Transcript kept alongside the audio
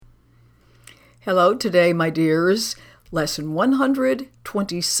Hello today, my dears. Lesson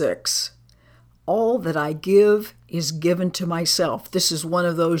 126. All that I give is given to myself. This is one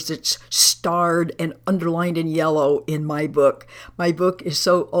of those that's starred and underlined in yellow in my book. My book is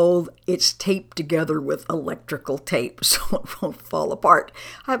so old, it's taped together with electrical tape, so it won't fall apart.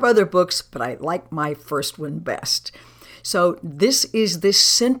 I have other books, but I like my first one best. So this is this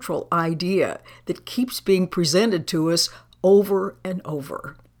central idea that keeps being presented to us over and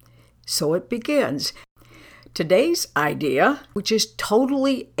over. So it begins. Today's idea, which is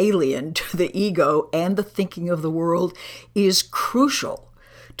totally alien to the ego and the thinking of the world, is crucial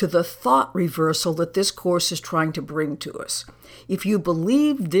to the thought reversal that this course is trying to bring to us. If you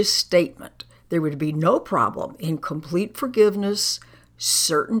believe this statement, there would be no problem in complete forgiveness,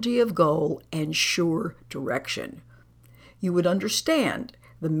 certainty of goal, and sure direction. You would understand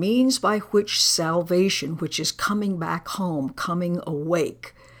the means by which salvation, which is coming back home, coming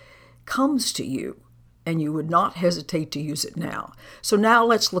awake, comes to you, and you would not hesitate to use it now. So now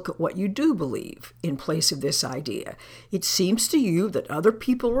let's look at what you do believe in place of this idea. It seems to you that other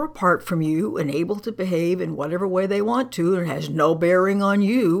people are apart from you and able to behave in whatever way they want to, and it has no bearing on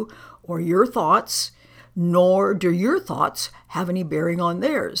you or your thoughts, nor do your thoughts have any bearing on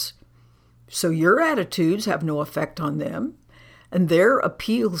theirs. So your attitudes have no effect on them, and their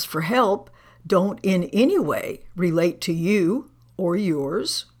appeals for help don't in any way relate to you or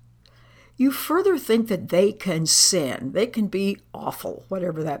yours. You further think that they can sin. They can be awful,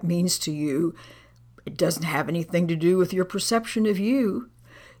 whatever that means to you. It doesn't have anything to do with your perception of you.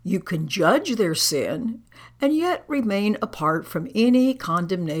 You can judge their sin and yet remain apart from any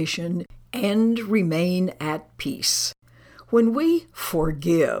condemnation and remain at peace. When we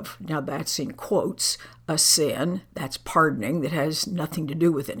forgive, now that's in quotes, a sin, that's pardoning, that has nothing to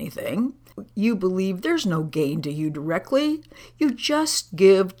do with anything. You believe there's no gain to you directly. You just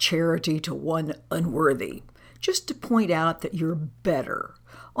give charity to one unworthy, just to point out that you're better,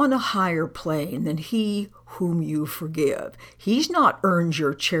 on a higher plane than he whom you forgive. He's not earned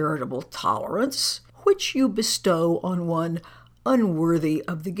your charitable tolerance, which you bestow on one unworthy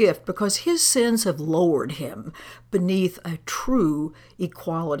of the gift, because his sins have lowered him beneath a true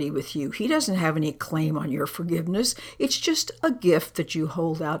equality with you. He doesn't have any claim on your forgiveness. It's just a gift that you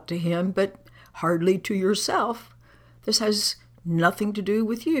hold out to him, but hardly to yourself. This has nothing to do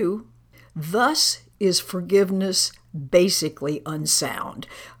with you. Thus is forgiveness basically unsound.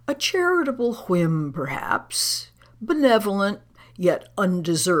 A charitable whim, perhaps, benevolent, yet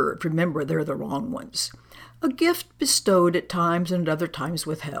undeserved. Remember, they're the wrong ones. A gift bestowed at times and at other times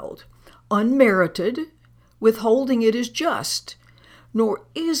withheld. Unmerited, withholding it is just, nor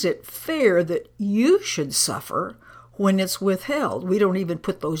is it fair that you should suffer when it's withheld. We don't even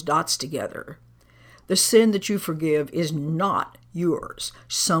put those dots together. The sin that you forgive is not yours.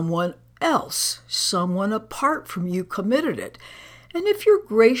 Someone else, someone apart from you committed it. And if you're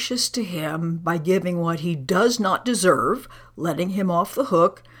gracious to him by giving what he does not deserve, letting him off the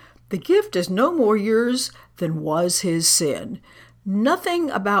hook, the gift is no more yours than was his sin.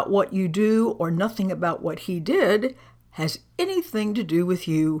 Nothing about what you do or nothing about what he did has anything to do with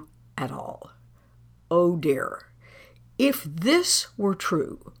you at all. Oh dear. If this were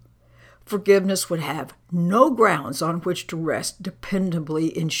true, forgiveness would have no grounds on which to rest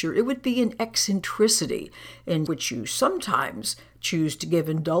dependably insured. It would be an eccentricity in which you sometimes choose to give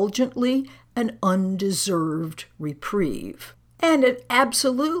indulgently an undeserved reprieve. And it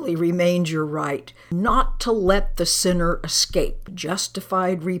absolutely remains your right not to let the sinner escape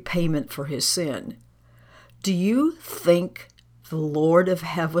justified repayment for his sin. Do you think the Lord of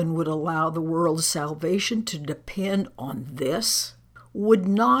heaven would allow the world's salvation to depend on this? Would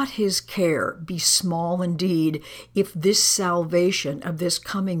not his care be small indeed if this salvation of this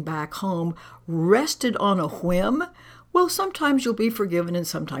coming back home rested on a whim? Well, sometimes you'll be forgiven and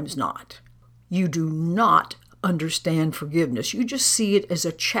sometimes not. You do not understand forgiveness. You just see it as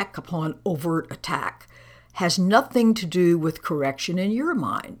a check upon overt attack. Has nothing to do with correction in your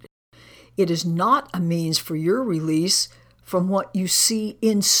mind. It is not a means for your release from what you see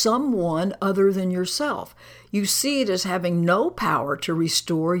in someone other than yourself. You see it as having no power to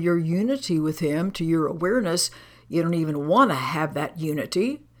restore your unity with him, to your awareness. You don't even want to have that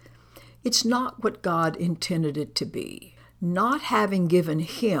unity. It's not what God intended it to be. Not having given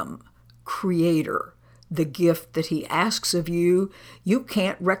him, Creator, the gift that he asks of you, you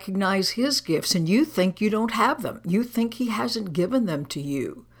can't recognize his gifts, and you think you don't have them. You think he hasn't given them to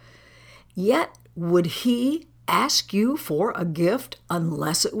you. Yet, would he ask you for a gift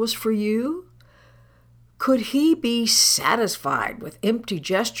unless it was for you? Could he be satisfied with empty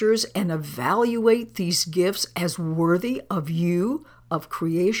gestures and evaluate these gifts as worthy of you of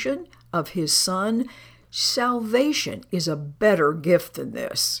creation, of his Son. Salvation is a better gift than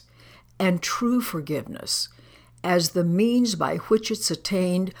this. And true forgiveness, as the means by which it's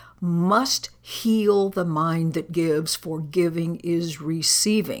attained, must heal the mind that gives, for giving is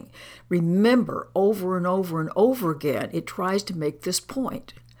receiving. Remember, over and over and over again, it tries to make this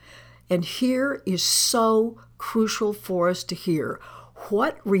point. And here is so crucial for us to hear.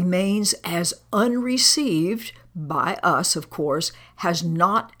 What remains as unreceived by us, of course, has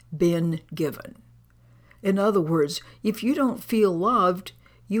not been given. In other words, if you don't feel loved,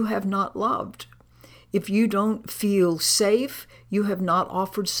 you have not loved. If you don't feel safe, you have not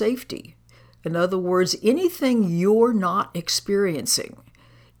offered safety. In other words, anything you're not experiencing,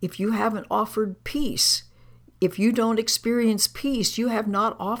 if you haven't offered peace, if you don't experience peace, you have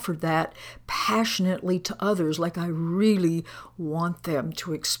not offered that passionately to others like I really want them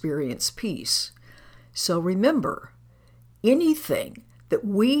to experience peace. So remember, anything that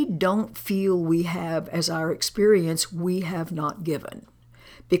we don't feel we have as our experience, we have not given.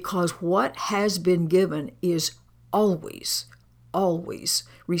 Because what has been given is always, always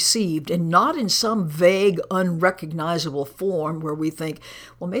received, and not in some vague, unrecognizable form where we think,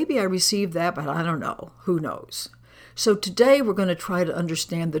 well, maybe I received that, but I don't know. Who knows? So today we're going to try to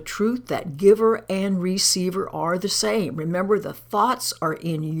understand the truth that giver and receiver are the same. Remember, the thoughts are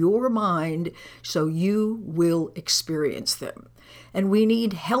in your mind, so you will experience them. And we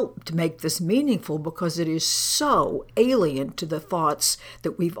need help to make this meaningful because it is so alien to the thoughts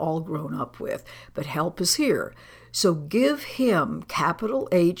that we've all grown up with. But help is here. So give him, capital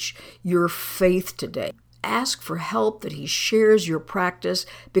H, your faith today. Ask for help that he shares your practice,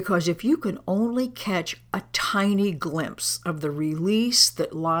 because if you can only catch a tiny glimpse of the release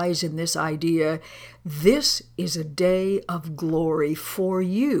that lies in this idea, this is a day of glory for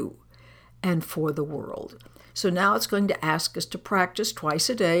you and for the world. So now it's going to ask us to practice twice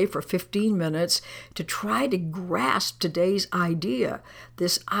a day for 15 minutes to try to grasp today's idea,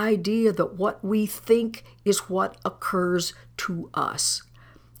 this idea that what we think is what occurs to us.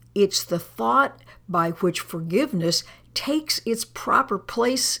 It's the thought by which forgiveness takes its proper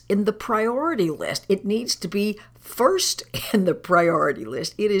place in the priority list. It needs to be first in the priority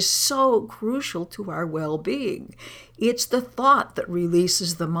list. It is so crucial to our well-being. It's the thought that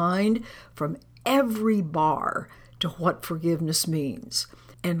releases the mind from every bar to what forgiveness means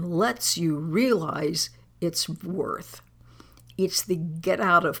and lets you realize its worth. It's the get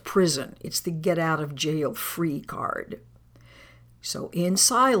out of prison. It's the get out of jail free card. So in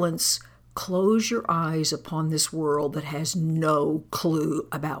silence, close your eyes upon this world that has no clue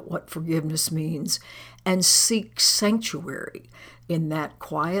about what forgiveness means, and seek sanctuary in that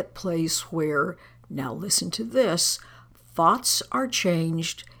quiet place where, now listen to this, thoughts are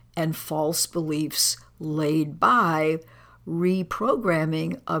changed and false beliefs laid by.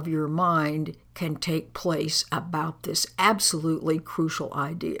 Reprogramming of your mind can take place about this absolutely crucial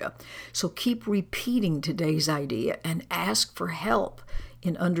idea. So keep repeating today's idea and ask for help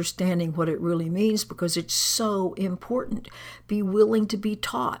in understanding what it really means, because it's so important. Be willing to be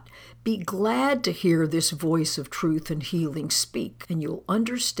taught. Be glad to hear this voice of truth and healing speak, and you'll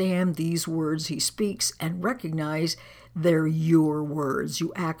understand these words he speaks and recognize they're your words.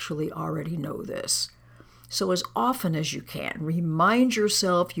 You actually already know this. So as often as you can, remind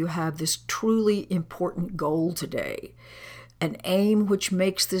yourself you have this truly important goal today, an aim which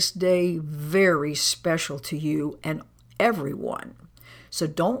makes this day very special to you and everyone. So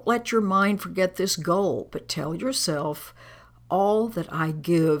don't let your mind forget this goal, but tell yourself, all that I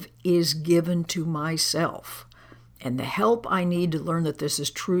give is given to myself. And the help I need to learn that this is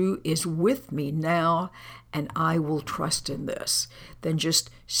true is with me now, and I will trust in this. Then just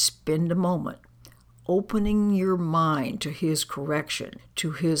spend a moment opening your mind to his correction,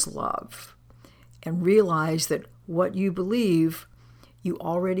 to his love, and realize that what you believe you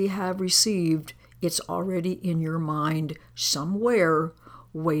already have received. It's already in your mind somewhere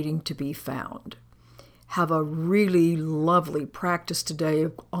waiting to be found. Have a really lovely practice today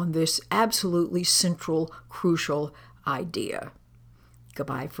on this absolutely central, crucial idea.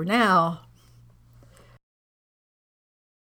 Goodbye for now.